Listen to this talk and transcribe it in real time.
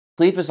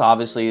Sleep is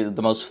obviously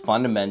the most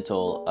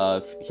fundamental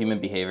of human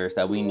behaviors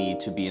that we need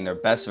to be in their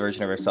best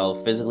version of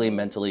ourselves, physically,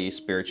 mentally,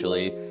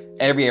 spiritually.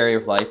 Every area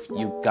of life,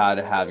 you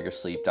gotta have your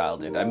sleep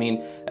dialed in. I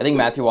mean, I think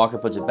Matthew Walker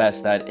puts it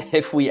best that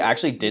if we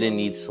actually didn't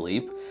need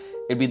sleep,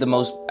 it'd be the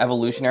most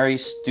evolutionary,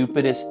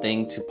 stupidest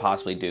thing to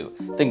possibly do.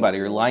 Think about it,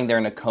 you're lying there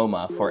in a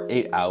coma for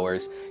 8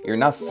 hours, you're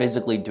not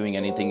physically doing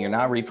anything, you're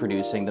not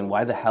reproducing, then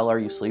why the hell are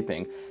you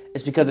sleeping?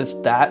 It's because it's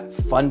that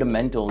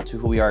fundamental to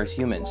who we are as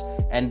humans.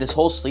 And this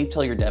whole sleep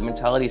till you're dead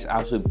mentality is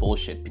absolute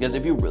bullshit. Because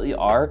if you really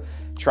are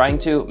trying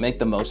to make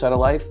the most out of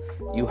life,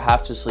 you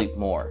have to sleep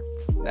more.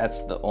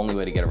 That's the only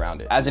way to get around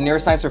it. As a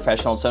neuroscience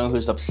professional, someone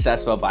who's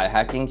obsessed about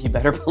biohacking, you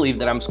better believe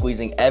that I'm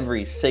squeezing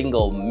every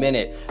single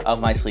minute of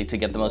my sleep to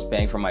get the most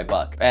bang for my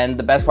buck. And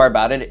the best part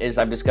about it is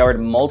I've discovered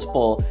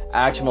multiple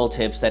actionable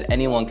tips that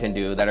anyone can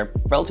do that are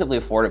relatively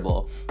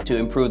affordable to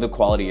improve the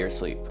quality of your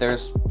sleep.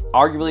 There's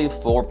arguably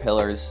 4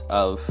 pillars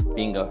of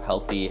being a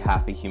healthy,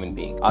 happy human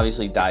being.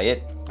 Obviously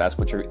diet, that's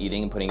what you're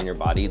eating and putting in your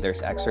body.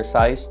 There's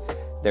exercise,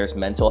 there's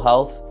mental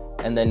health,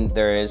 and then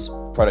there is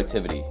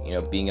productivity, you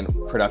know, being a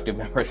productive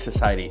member of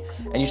society.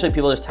 And usually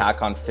people just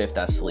tack on 5th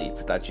as sleep,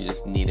 that you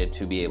just needed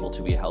to be able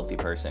to be a healthy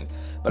person.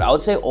 But I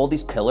would say all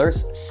these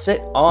pillars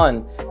sit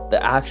on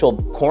the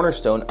actual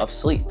cornerstone of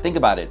sleep. Think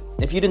about it.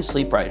 If you didn't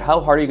sleep right,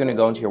 how hard are you gonna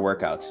go into your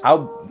workouts? How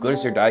good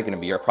is your diet gonna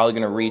be? You're probably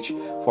gonna reach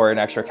for an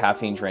extra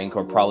caffeine drink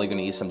or probably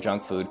gonna eat some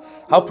junk food.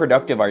 How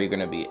productive are you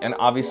gonna be? And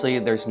obviously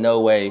there's no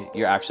way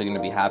you're actually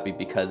gonna be happy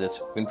because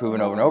it's been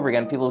proven over and over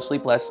again. People who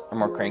sleep less are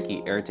more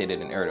cranky,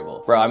 irritated, and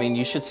irritable. Bro, I mean,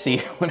 you should see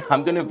when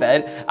I'm going to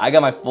bed, I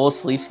got my full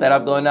sleep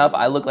setup going up.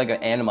 I look like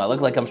an animal. I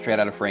look like I'm straight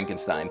out of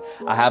Frankenstein.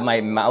 I have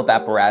my mouth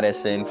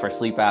apparatus in for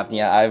sleep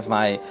apnea. I have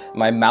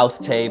my mouth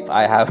tape.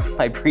 I have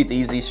my Breathe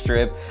Easy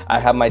strip. I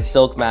have my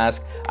silk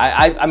mask.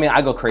 I mean,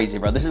 I go crazy,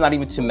 bro. This is not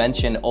even to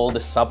mention all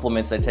the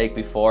supplements I take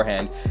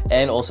beforehand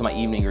and also my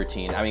evening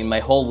routine. I mean, my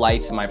whole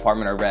lights in my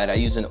apartment are red. I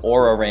use an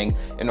Aura ring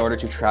in order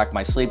to track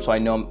my sleep, so I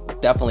know I'm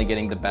definitely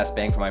getting the best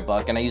bang for my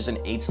buck. And I use an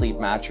 8 sleep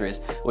mattress,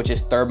 which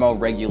is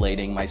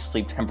thermo-regulating my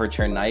sleep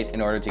temperature at night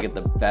in order to get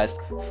the best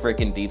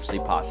freaking deep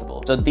sleep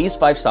possible. So these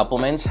 5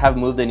 supplements have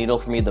moved the needle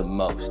for me the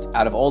most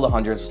out of all the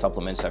hundreds of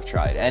supplements I've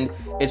tried. And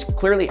it's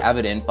clearly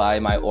evident by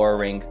my Aura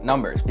ring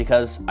numbers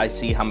because I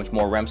see how much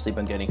more REM sleep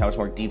I'm getting, how much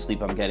more deep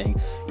sleep I'm getting.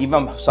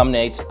 Even on some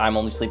nights, I'm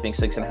only sleeping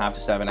 6.5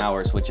 to 7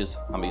 hours, which is,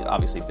 I mean,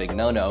 obviously a big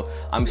no-no.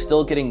 I'm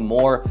still getting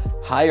more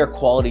higher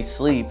quality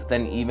sleep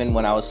than even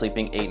when I was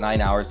sleeping 8-9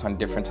 hours on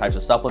different types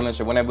of supplements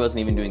or when I wasn't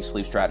even doing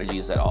sleep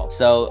strategies at all.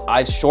 So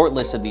I've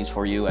shortlisted these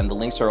for you and the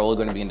links are all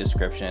going to be in the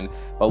description,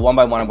 but one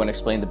by one I'm going to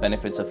explain the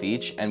benefits of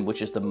each and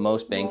which is the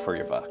most bang for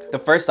your buck. The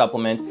first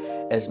supplement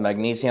is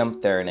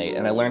magnesium threonate,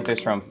 and I learned this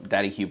from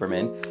Daddy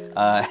Huberman.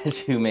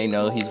 As you may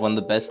know, he's one of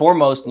the best,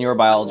 foremost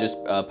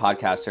neurobiologist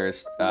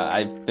podcasters.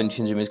 I've been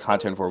consuming his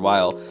content for a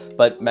while,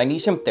 but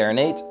magnesium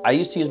threonate, I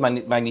used to use my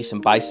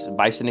magnesium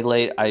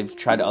bisinolate. I've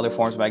tried other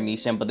forms of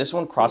magnesium, but this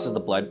one crosses the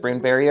blood-brain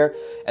barrier.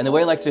 And the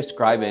way I like to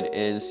describe it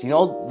is, you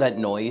know that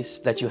noise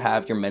that you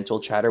have, your mental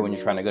chatter when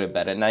you're trying to go to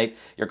bed at night?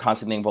 You're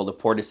constantly thinking about the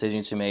poor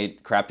decisions you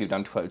made, crap you've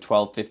done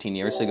 12, 15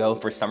 years ago.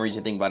 For some reason,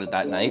 you think about it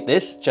that night.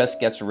 This just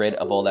gets rid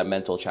of all that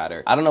mental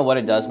chatter. I don't know what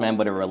it does, man,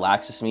 but it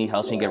relaxes me,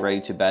 helps me get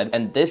ready to bed.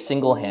 And this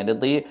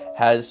single-handedly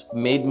has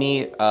made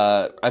me,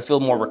 I feel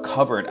more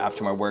recovered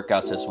after my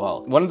workouts as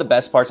well. One of the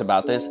best parts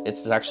about this,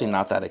 it's actually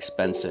not that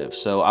expensive.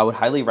 So I would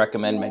highly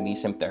recommend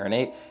magnesium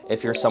threonate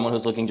if you're someone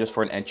who's looking just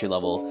for an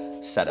entry-level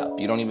setup.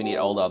 You don't even need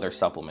all the other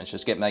supplements.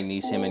 Just get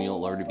magnesium and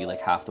you'll already be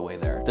like half the way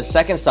there. The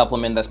second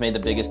supplement that's made the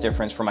biggest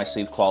difference for my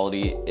sleep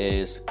quality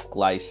is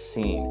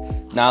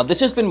glycine. Now, this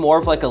has been more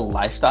of like a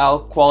lifestyle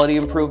quality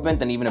improvement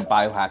than even a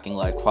biohacking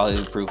like quality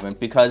improvement,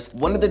 because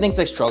one of the things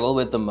I struggle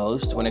with the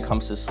most when it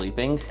comes to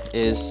sleeping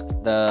is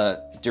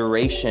the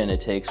duration it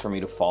takes for me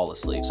to fall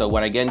asleep. So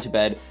when I get into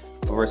bed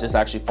versus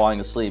actually falling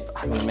asleep,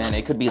 I mean, man,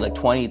 it could be like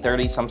 20,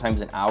 30,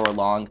 sometimes an hour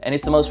long. And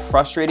it's the most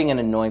frustrating and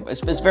annoying.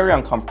 It's very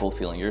uncomfortable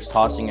feeling. You're just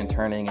tossing and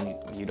turning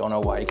and you don't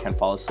know why you can't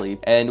fall asleep.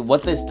 And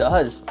what this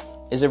does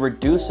is it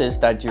reduces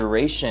that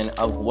duration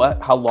of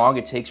how long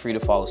it takes for you to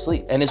fall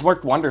asleep. And it's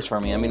worked wonders for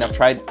me. I mean, I've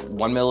tried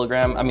 1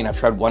 milligram, I've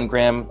tried 1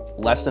 gram,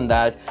 less than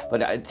that,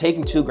 but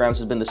taking 2 grams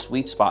has been the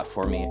sweet spot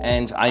for me.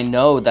 And I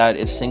know that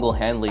it's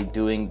single-handedly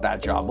doing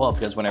that job well,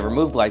 because when I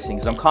remove glycine,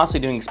 because I'm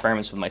constantly doing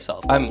experiments with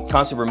myself, I'm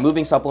constantly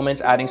removing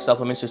supplements, adding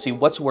supplements to see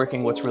what's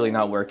working, what's really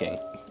not working.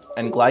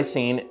 And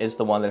glycine is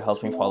the one that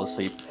helps me fall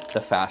asleep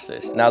the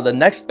fastest. Now, the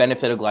next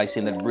benefit of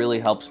glycine that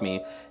really helps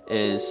me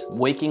is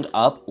waking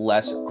up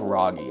less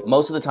groggy.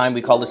 Most of the time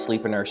we call this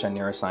sleep inertia in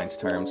neuroscience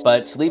terms,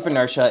 but sleep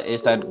inertia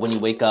is that when you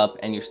wake up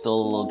and you're still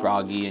a little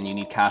groggy and you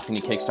need caffeine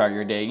to kickstart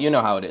your day, you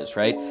know how it is,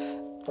 right?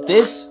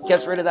 This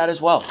gets rid of that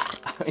as well.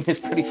 I mean, it's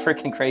pretty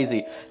freaking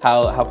crazy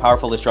how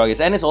powerful this drug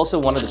is. And it's also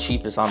one of the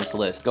cheapest on this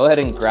list. Go ahead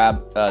and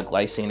grab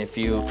glycine if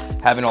you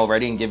haven't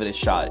already and give it a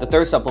shot. The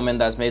third supplement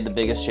that's made the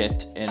biggest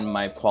shift in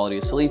my quality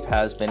of sleep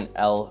has been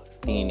L-theanine.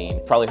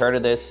 L-theanine. Probably heard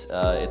of this.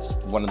 It's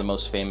one of the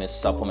most famous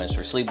supplements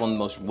for sleep, one of the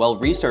most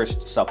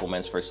well-researched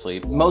supplements for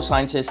sleep. Most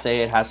scientists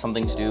say it has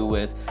something to do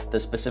with the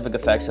specific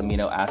effects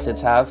amino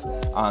acids have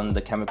on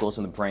the chemicals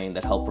in the brain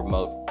that help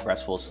promote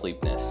restful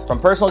sleepness. From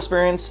personal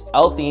experience,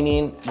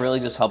 L-theanine really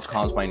just helps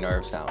calm my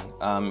nerves down.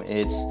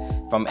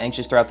 If I'm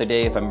anxious throughout the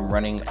day, if I'm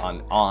running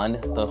on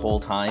the whole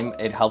time,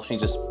 it helps me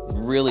just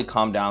really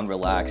calm down,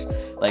 relax.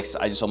 Like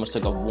I just almost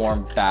took a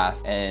warm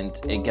bath, and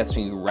it gets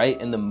me right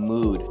in the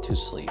mood to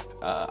sleep.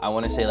 I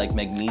want to say like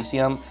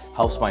magnesium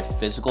helps my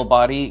physical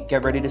body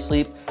get ready to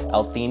sleep.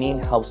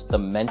 L-theanine helps the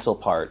mental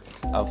part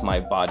of my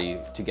body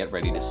to get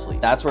ready to sleep.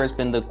 That's where it's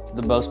been the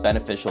most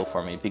beneficial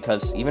for me,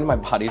 because even my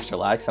body's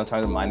relaxed,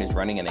 sometimes my mind is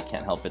running and I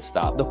can't help it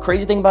stop. The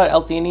crazy thing about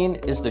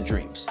L-theanine is the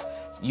dreams.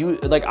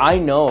 I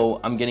know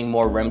I'm getting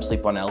more REM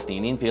sleep on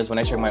L-theanine because when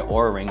I check my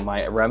Oura ring,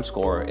 my REM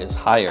score is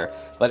higher.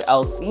 But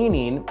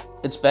L-theanine,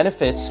 its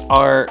benefits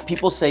are,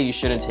 people say you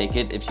shouldn't take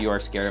it if you are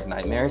scared of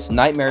nightmares.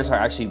 Nightmares are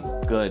actually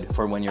good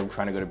for when you're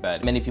trying to go to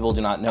bed. Many people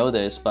do not know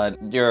this,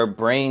 but your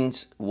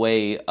brain's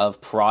way of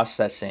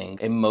processing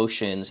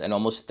emotions and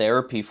almost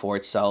therapy for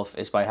itself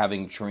is by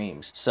having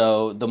dreams.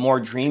 So the more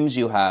dreams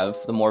you have,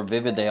 the more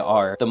vivid they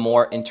are, the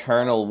more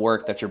internal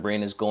work that your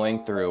brain is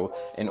going through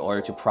in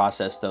order to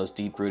process those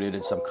deep-rooted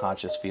and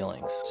subconscious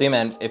feelings. So yeah,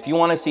 man, if you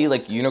want to see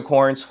like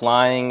unicorns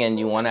flying and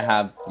you want to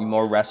have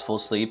more restful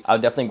sleep, I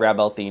would definitely grab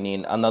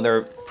L-theanine. Another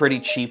pretty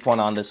cheap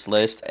one on this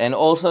list, and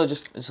also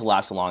just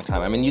lasts a long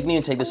time. I mean, you can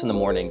even take this in the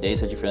morning,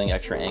 days that you're feeling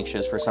extra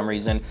anxious for some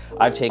reason.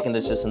 I've taken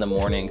this just in the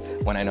morning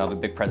when I know I have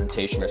a big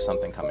presentation or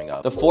something coming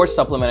up. The fourth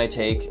supplement I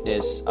take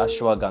is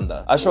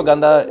ashwagandha.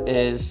 Ashwagandha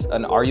is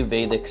an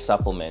Ayurvedic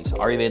supplement.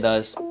 Ayurveda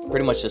is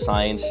pretty much the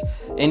science,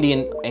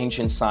 Indian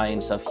ancient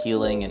science of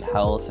healing and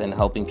health and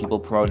helping people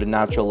promote a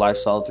natural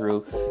lifestyle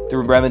through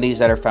remedies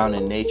that are found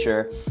in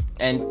nature.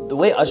 And the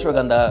way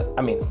ashwagandha,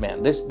 I mean,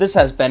 man, this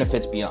has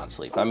benefits beyond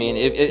sleep. I mean,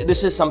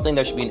 this is something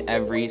that should be in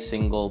every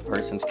single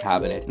person's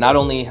cabinet. Not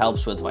only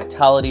helps with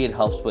vitality, it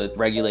helps with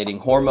regulating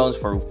hormones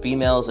for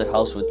females, it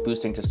helps with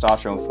boosting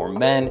testosterone for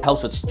men, it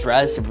helps with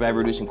stress and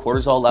reducing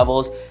cortisol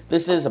levels.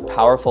 This is a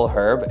powerful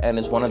herb and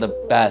is one of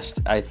the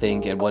best, I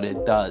think, at what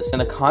it does. In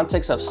the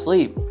context of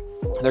sleep,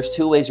 there's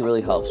two ways it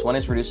really helps. One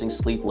is reducing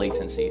sleep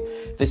latency.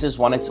 This is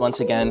once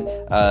again,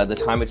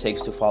 the time it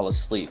takes to fall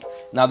asleep.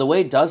 Now, the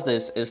way it does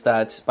this is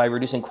that by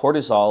reducing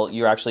cortisol,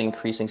 you're actually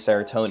increasing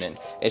serotonin.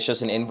 It's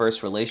just an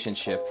inverse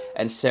relationship.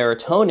 And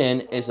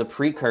serotonin is a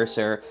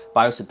precursor,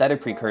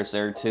 biosynthetic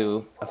precursor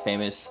to a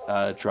famous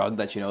drug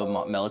that you know,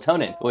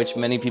 melatonin, which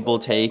many people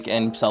take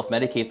and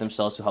self-medicate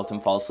themselves to help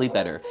them fall asleep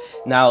better.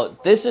 Now,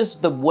 this is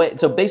the way,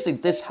 so basically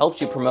this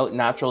helps you promote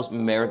natural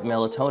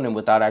melatonin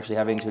without actually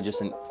having to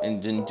just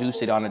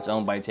induce it on its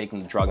own by taking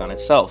the drug on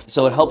itself.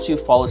 So it helps you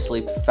fall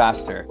asleep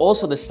faster.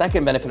 Also, the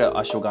second benefit of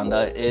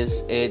ashwagandha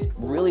is it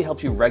really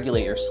helps you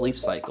regulate your sleep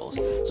cycles.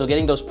 So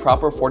getting those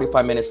proper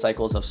 45-minute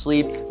cycles of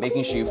sleep,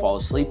 making sure you fall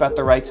asleep at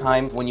the right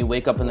time. When you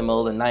wake up in the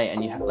middle of the night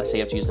and let's say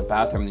you have to use the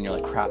bathroom, and you're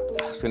like, crap,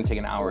 it's gonna take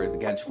an hour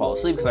again to fall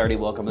asleep because I already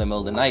woke up in the middle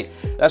of the night.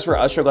 That's where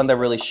ashwagandha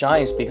really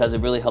shines, because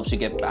it really helps you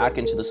get back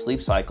into the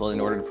sleep cycle in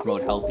order to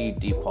promote healthy,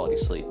 deep quality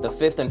sleep. The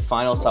fifth and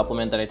final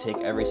supplement that I take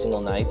every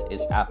single night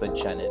is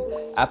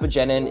apigenin.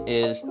 Apigenin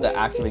is the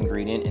active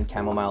ingredient in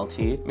chamomile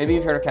tea. Maybe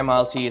you've heard of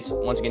chamomile tea. It's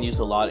once again used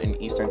a lot in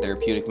Eastern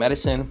therapeutic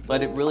medicine,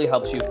 but it really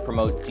helps you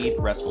promote deep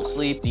restful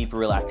sleep, deep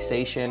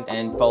relaxation,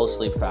 and fall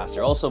asleep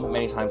faster. Also,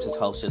 many times this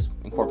helps just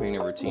incorporating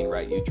a routine,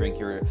 right? You drink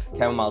your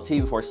chamomile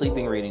tea before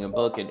sleeping, reading a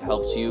book. It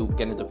helps you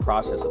get into the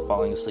process of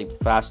falling asleep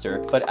faster.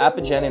 But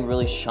apigenin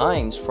really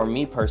shines for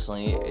me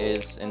personally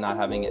is in not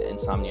having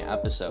insomnia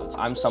episodes.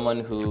 I'm someone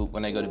who,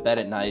 when I go to bed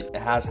at night,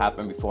 it has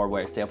happened before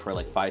where I stay up for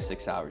like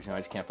 5-6 hours. You know, I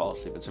just can't fall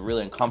asleep. It's a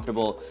really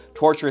uncomfortable,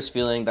 torturous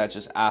feeling that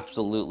just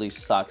absolutely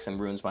sucks and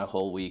ruins my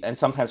whole week. And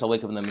sometimes I'll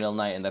wake up in the middle of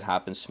the night and that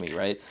happens to me,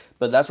 right?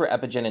 But that's where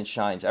apigenin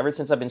shines. Ever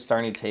since I've been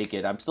starting to take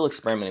it, I'm still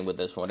experimenting with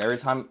this one.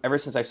 Ever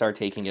since I started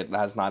taking it, that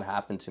has not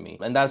happened to me.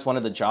 And that's one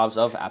of the jobs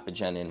of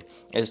apigenin,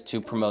 is to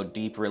promote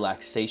deep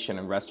relaxation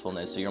and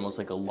restfulness. So you're almost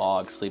like a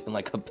log sleeping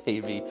like a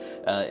baby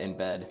in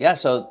bed. Yeah,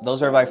 so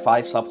those are my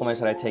 5 supplements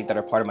that I take that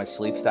are part of my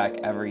sleep stack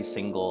every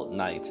single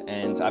night.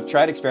 And I've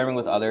tried experimenting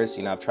with others.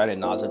 You know, I've tried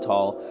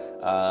inositol.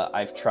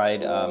 I've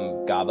tried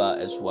GABA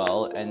as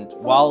well, and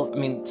while, I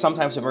mean,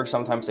 sometimes it works,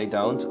 sometimes they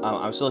don't,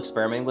 I'm still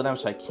experimenting with them,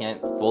 so I can't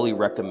fully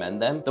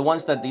recommend them. The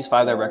ones that these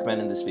 5 that I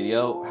recommend in this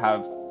video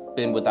have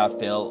been without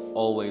fail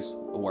always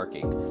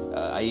working.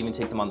 I even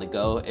take them on the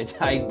go.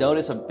 I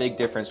notice a big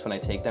difference when I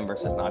take them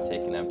versus not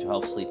taking them to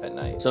help sleep at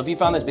night. So if you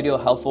found this video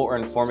helpful or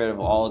informative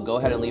at all, go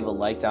ahead and leave a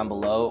like down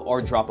below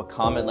or drop a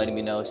comment letting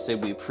me know,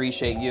 Sid, we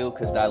appreciate you,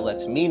 because that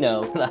lets me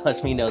know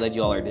that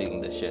you all are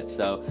digging this shit.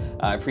 So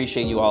I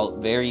appreciate you all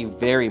very,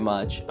 very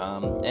much.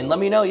 And let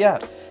me know,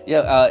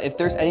 if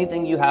there's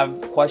anything you have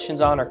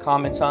questions on or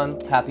comments on,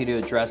 happy to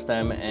address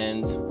them.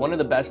 And one of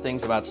the best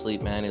things about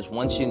sleep, man, is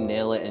once you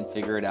nail it and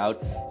figure it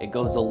out, it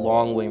goes a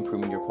long way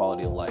improving your quality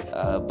quality of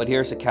life. But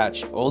here's the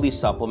catch. All these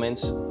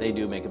supplements, they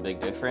do make a big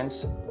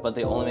difference, but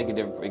they only make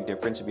a big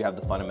difference if you have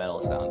the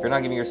fundamentals down. If you're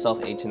not giving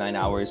yourself 8 to 9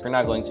 hours, if you're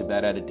not going to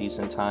bed at a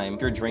decent time,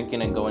 if you're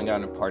drinking and going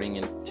out and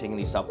partying and taking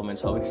these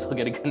supplements, hoping to still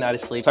get a good night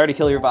of sleep, sorry to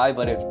kill your vibe,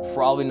 but it's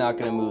probably not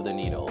going to move the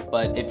needle.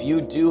 But if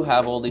you do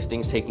have all these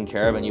things taken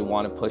care of and you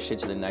want to push it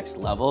to the next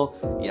level,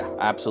 yeah,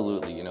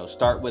 absolutely. You know,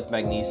 start with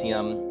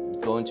magnesium,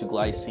 go into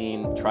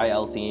glycine, try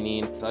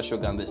L-theanine.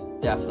 Ashwagandha is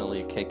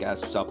definitely a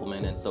kick-ass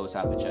supplement, and so is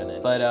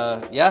apigenin.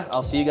 But yeah,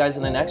 I'll see you guys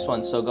in the next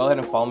one. So go ahead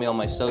and follow me on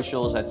my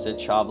socials at Sid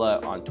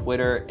Chavla on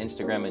Twitter,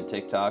 Instagram, and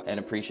TikTok, and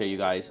appreciate you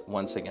guys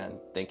once again.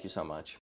 Thank you so much.